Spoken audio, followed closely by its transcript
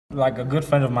Like a good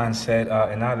friend of mine said,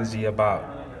 analogy about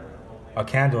a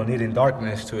candle needing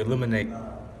darkness to illuminate.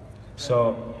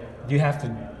 So you have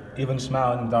to even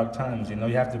smile in dark times, you know,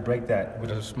 you have to break that with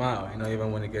a smile, you know,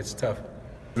 even when it gets tough.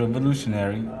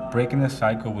 Revolutionary, breaking the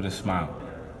cycle with a smile.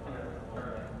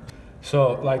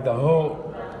 So like the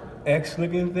whole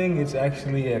X-looking thing, it's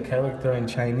actually a character in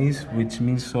Chinese, which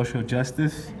means social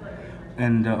justice.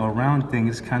 And the around thing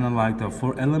is kind of like the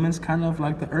four elements, kind of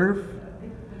like the earth.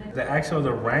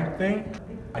 The rank thing,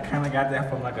 I kind of got that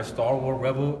from like a Star Wars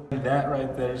rebel. And that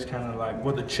right there is kind of like,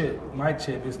 well, the chip, my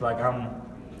chip is like I'm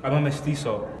a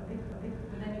mestizo.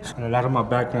 And a lot of my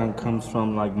background comes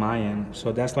from like Mayan,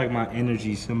 so that's like my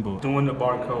energy symbol. Doing the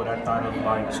barcode, I thought of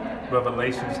like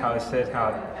Revelations, how it says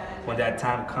how when that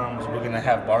time comes, we're gonna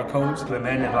have barcodes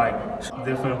implemented like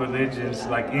different religions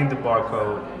like in the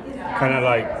barcode. Kind of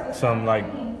like some like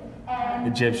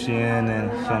Egyptian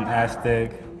and some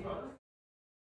Aztec.